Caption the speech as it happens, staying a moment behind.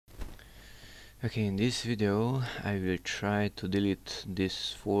Okay, in this video I will try to delete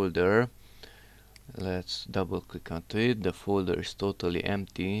this folder. Let's double click onto it. The folder is totally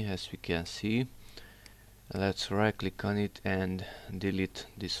empty, as we can see. Let's right click on it and delete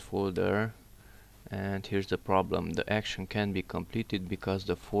this folder. And here's the problem: the action can be completed because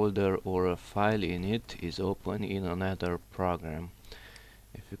the folder or a file in it is open in another program.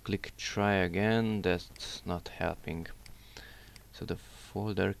 If you click try again, that's not helping. So the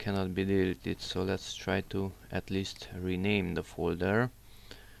folder cannot be deleted, so let's try to at least rename the folder.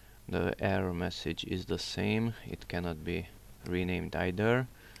 The error message is the same, it cannot be renamed either,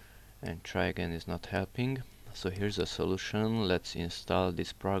 and try again is not helping. So here's a solution. Let's install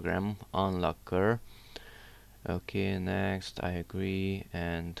this program, Unlocker. Okay, next, I agree,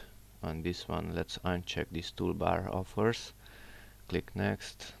 and on this one let's uncheck this toolbar offers. Click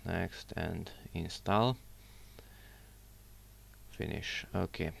next, next, and install. Finish.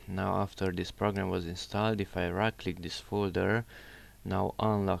 Okay, now after this program was installed, if I right click this folder, now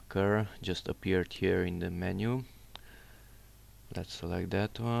Unlocker just appeared here in the menu. Let's select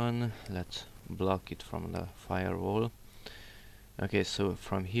that one, let's block it from the firewall. Okay, so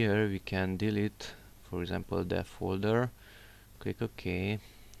from here we can delete, for example, that folder. Click OK,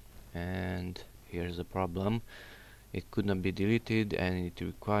 and here's the problem: it could not be deleted and it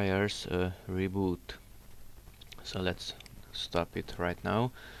requires a reboot. So let's stop it right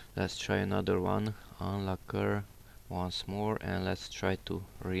now. Let's try another one, Unlocker, once more, and let's try to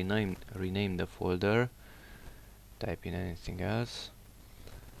rename the folder. Type in anything else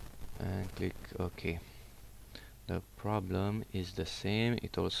and click OK. The problem is the same,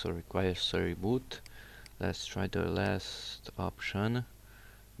 it also requires a reboot. Let's try the last option,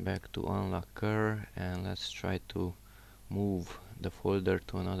 back to Unlocker, and let's try to move the folder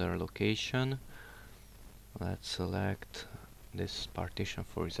to another location. Let's select this partition,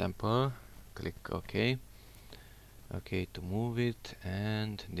 for example, click OK. OK to move it,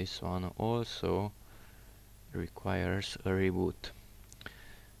 and this one also requires a reboot.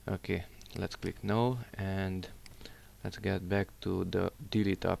 Okay, let's click no, and let's get back to the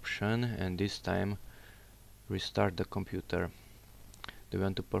delete option, and this time restart the computer. Do you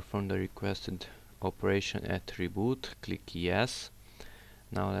want to perform the requested operation at reboot? Click yes.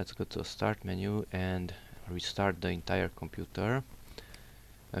 Now let's go to the start menu and restart the entire computer.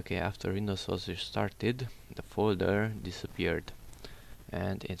 Okay, after Windows was restarted, the folder disappeared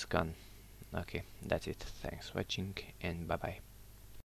and it's gone. Okay, that's it. Thanks for watching and bye bye.